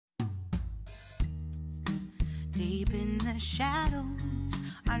Deep in the shadows,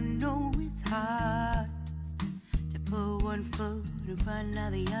 I know it's hard to put one foot in front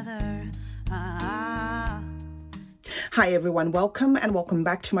of the other. Hi everyone, welcome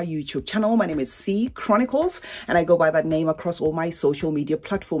back to my YouTube channel. My name is CeeChronicles and I go by that name across all my social media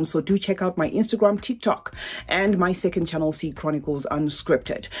platforms. So do check out my Instagram, TikTok, and my second channel, CeeChronicles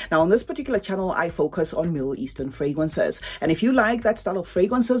Unscripted. Now on this particular channel, I focus on Middle Eastern fragrances. And if you like that style of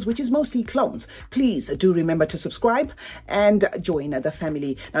fragrances, which is mostly clones, please do remember to subscribe and join the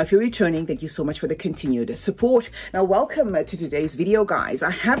family. Now if you're returning, thank you so much for the continued support. Now welcome to today's video, guys.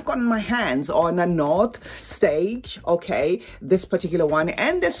 I have gotten my hands on a Stag. Okay, this particular one,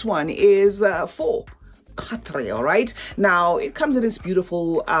 and this one is for Quatre, all right. Now it comes in this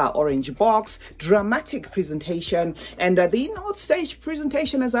beautiful orange box, dramatic presentation, and the North Stage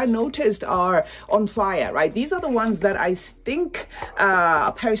presentation, as I noticed, are on fire, right? These are the ones that I think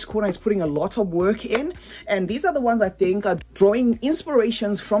Paris Corner is putting a lot of work in, and these are the ones I think are drawing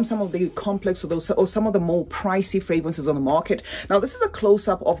inspirations from some of the complex or some of the more pricey fragrances on the market. Now this is a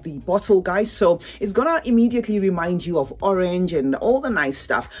close-up of the bottle, guys, so it's gonna immediately remind you of orange and all the nice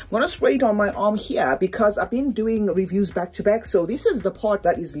stuff. I'm gonna spray it on my arm here because I've been doing reviews back to back, so this is the part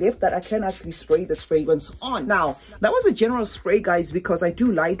that is left that I can actually spray this fragrance on. Now that was a general spray, guys, because I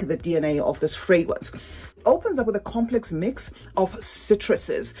do like the DNA of this fragrance. Opens up with a complex mix of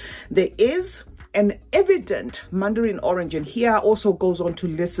citruses. There is an evident mandarin orange in here, also goes on to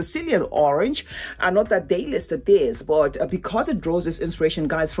list Sicilian orange. Not that they listed theirs, but because it draws this inspiration,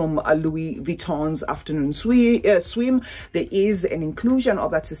 guys, from Louis Vuitton's Afternoon Swim, there is an inclusion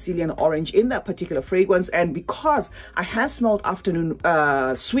of that Sicilian orange in that particular fragrance. And because I have smelled Afternoon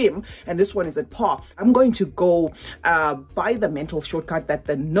Swim, and this one is at par, I'm going to go by the mental shortcut that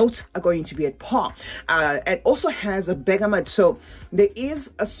the notes are going to be at par. It also has a bergamot, so there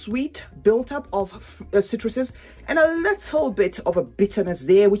is a sweet built up of citruses and a little bit of a bitterness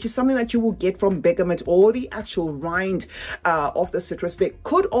there, which is something that you will get from bergamot or the actual rind of the citrus. There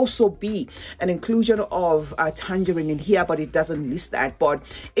could also be an inclusion of tangerine in here, but it doesn't list that. But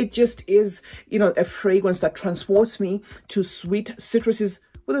it just is, you know, a fragrance that transports me to sweet citruses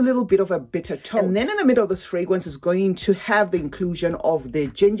with a little bit of a bitter tone. And then in the middle of this fragrance is going to have the inclusion of the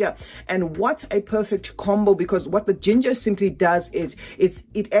ginger. And what a perfect combo, because what the ginger simply does is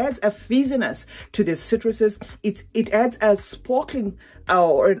it adds a fizziness to the citruses. It adds a sparkling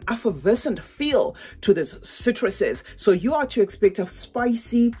or an effervescent feel to this citruses. So you are to expect a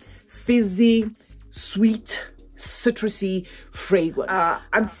spicy, fizzy, sweet, citrusy fragrance.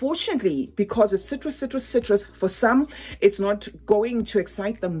 Unfortunately, because it's citrus, for some it's not going to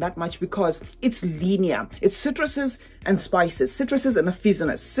excite them that much because it's linear. It's citruses and spices, citruses and a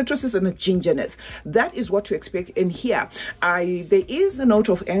fizziness, citruses and a gingerness. That is what to expect in here. There is a note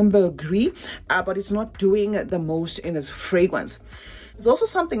of ambergris, but it's not doing the most in this fragrance. There's also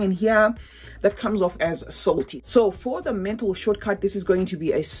something in here that comes off as salty. So for the mental shortcut, this is going to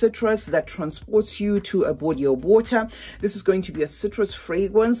be a citrus that transports you to a body of water. This is going to be a citrus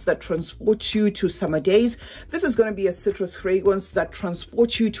fragrance that transports you to summer days. This is going to be a citrus fragrance that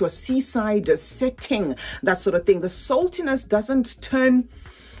transports you to a seaside setting, that sort of thing. The saltiness doesn't turn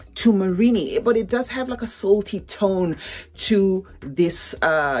to marini, but it does have like a salty tone to this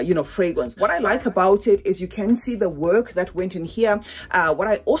you know, fragrance. What I like about it is you can see the work that went in here. What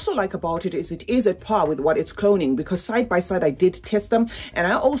I also like about it is at par with what it's cloning, because side by side I did test them, and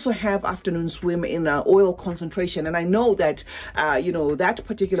I also have Afternoon Swim in oil concentration, and I know that you know, that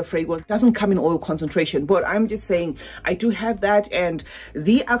particular fragrance doesn't come in oil concentration, but I'm just saying I do have that. And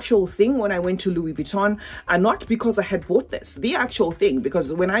the actual thing, when I went to Louis Vuitton, not because I had bought this, the actual thing,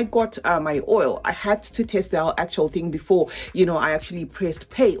 because when I got my oil, I had to test the actual thing before, you know, I actually pressed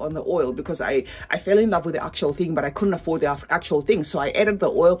pay on the oil, because I fell in love with the actual thing, but I couldn't afford the actual thing. So I added the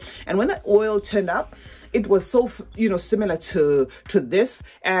oil, and when the oil turned up, it was so, you know, similar to this,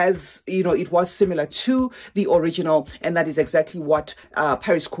 as, you know, it was similar to the original. And that is exactly what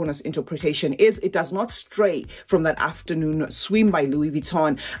Paris Corner's interpretation is. It does not stray from that Afternoon Swim by Louis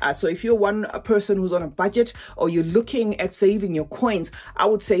Vuitton. So if you're one person who's on a budget, or you're looking at saving your coins, I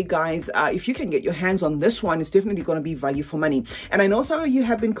would say, guys, if you can get your hands on this one, it's definitely going to be value for money. And I know some of you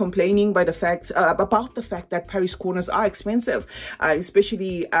have been complaining by the fact about the fact that Paris Corners are expensive,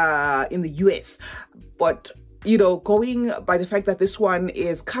 especially in the US. But you know, going by the fact that this one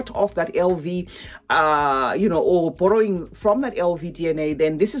is cut off that LV, you know, or borrowing from that LV DNA,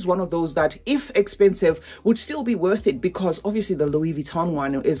 then this is one of those that, if expensive, would still be worth it, because obviously the Louis Vuitton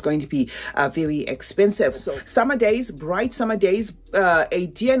one is going to be very expensive. So summer days, bright summer days, a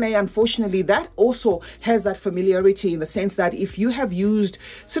DNA, unfortunately, that also has that familiarity, in the sense that if you have used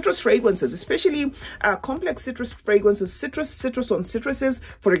citrus fragrances, especially complex citrus fragrances, citrus on citruses,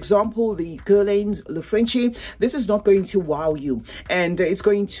 for example, the Guerlain's, Le Frenchie, this is not going to wow you, and it's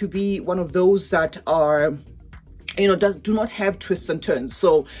going to be one of those that are, you know, do not have twists and turns.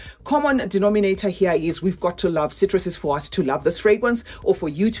 So common denominator here is we've got to love citruses for us to love this fragrance, or for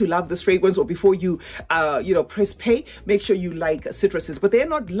you to love this fragrance, or before you you know, press pay, make sure you like citruses. But they're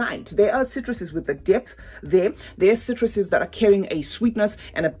not light. They are citruses with the depth there. They're citruses that are carrying a sweetness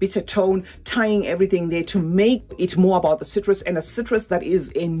and a bitter tone, tying everything there to make it more about the citrus, and a citrus that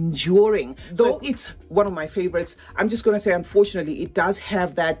is enduring. Though it's one of my favorites, I'm just going to say, unfortunately, it does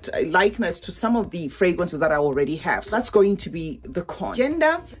have that likeness to some of the fragrances that I already have. So that's going to be the con.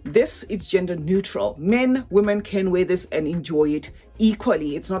 Gender, this is gender neutral. Men, women can wear this and enjoy it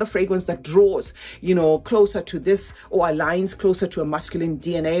equally. It's not a fragrance that draws, you know, closer to this, or aligns closer to a masculine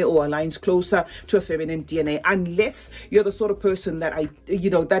DNA, or aligns closer to a feminine DNA, unless you're the sort of person that you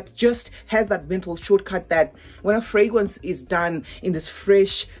know, that just has that mental shortcut that when a fragrance is done in this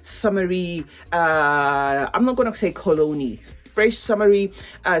fresh, summery, I'm not going to say cologne, fresh, summery,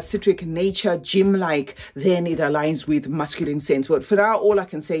 citric nature, gym-like, then it aligns with masculine scents. But for now, all I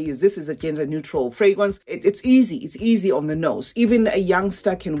can say is this is a gender-neutral fragrance. It's easy. It's easy on the nose. Even a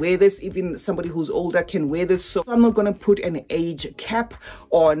youngster can wear this. Even somebody who's older can wear this. So I'm not going to put an age cap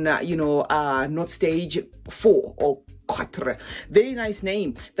on, you know, not stage 4 or Quatre. Very nice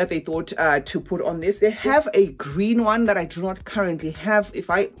name that they thought to put on this. They have a green one that I do not currently have.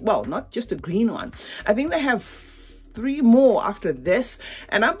 Well, not just a green one. I think they have 3 more after this,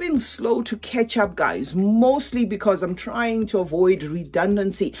 and I've been slow to catch up, guys, mostly because I'm trying to avoid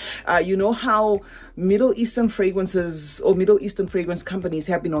redundancy. You know how Middle Eastern fragrances, or Middle Eastern fragrance companies,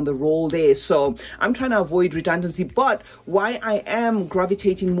 have been on the roll there, so I'm trying to avoid redundancy. But why I am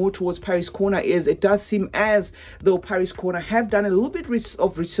gravitating more towards Paris Corner is it does seem as though Paris Corner have done a little bit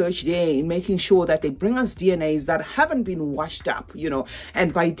of research there in making sure that they bring us DNAs that haven't been washed up, you know.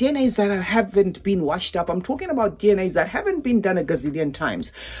 And by DNAs that haven't been washed up, I'm talking about DNAs that haven't been done a gazillion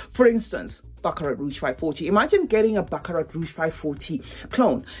times. For instance, Baccarat Rouge 540. Imagine getting a Baccarat Rouge 540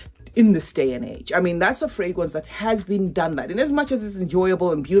 clone in this day and age. I mean, that's a fragrance that has been done that. In as much as it's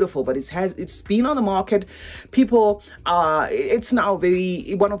enjoyable and beautiful, but it's been on the market. People it's now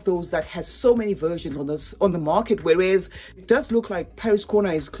very one of those that has so many versions on the market, whereas it does look like Paris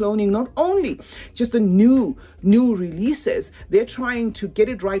Corner is cloning not only just the new releases, they're trying to get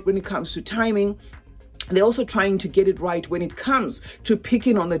it right when it comes to timing. They're also trying to get it right when it comes to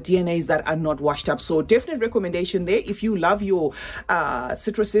picking on the DNAs that are not washed up. So definite recommendation there. If you love your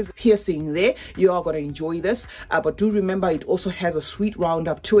citruses piercing there, you are going to enjoy this. But do remember, it also has a sweet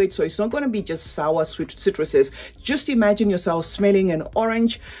roundup to it. So it's not going to be just sour, sweet citruses. Just imagine yourself smelling an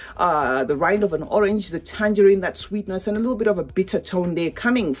orange, the rind of an orange, the tangerine, that sweetness, and a little bit of a bitter tone there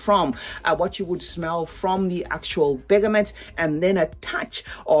coming from what you would smell from the actual bergamot, and then a touch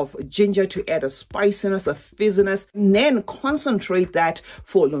of ginger to add a spiciness, a fizziness, and then concentrate that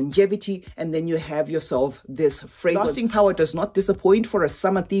for longevity, and then you have yourself this fragrance. Lasting power does not disappoint for a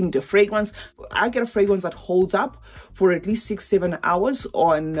summer themed fragrance. I get a fragrance that holds up for at least 6-7 hours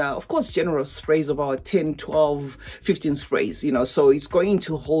on of course generous sprays of about 10, 12, 15 sprays, you know, so it's going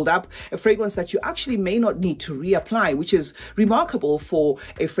to hold up. A fragrance that you actually may not need to reapply, which is remarkable for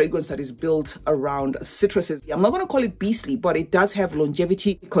a fragrance that is built around citruses. I'm not going to call it beastly, but it does have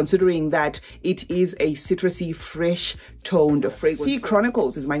longevity, considering that it is a citrusy, fresh toned fragrance. C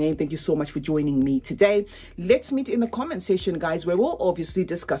Chronicles is my name. Thank you so much for joining me today. Let's meet in the comment section, guys, where we'll obviously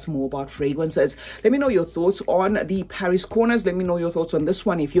discuss more about fragrances. Let me know your thoughts on the Paris Corners. Let me know your thoughts on this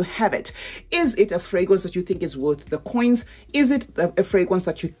one if you have it. Is it a fragrance that you think is worth the coins? Is it a fragrance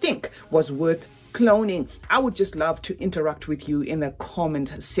that you think was worth cloning? I would just love to interact with you in the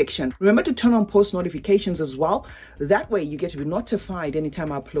comment section. Remember to turn on post notifications as well. That way you get to be notified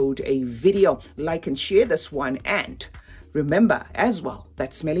anytime I upload a video. Like and share this one, and remember as well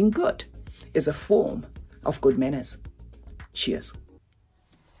that smelling good is a form of good manners. Cheers.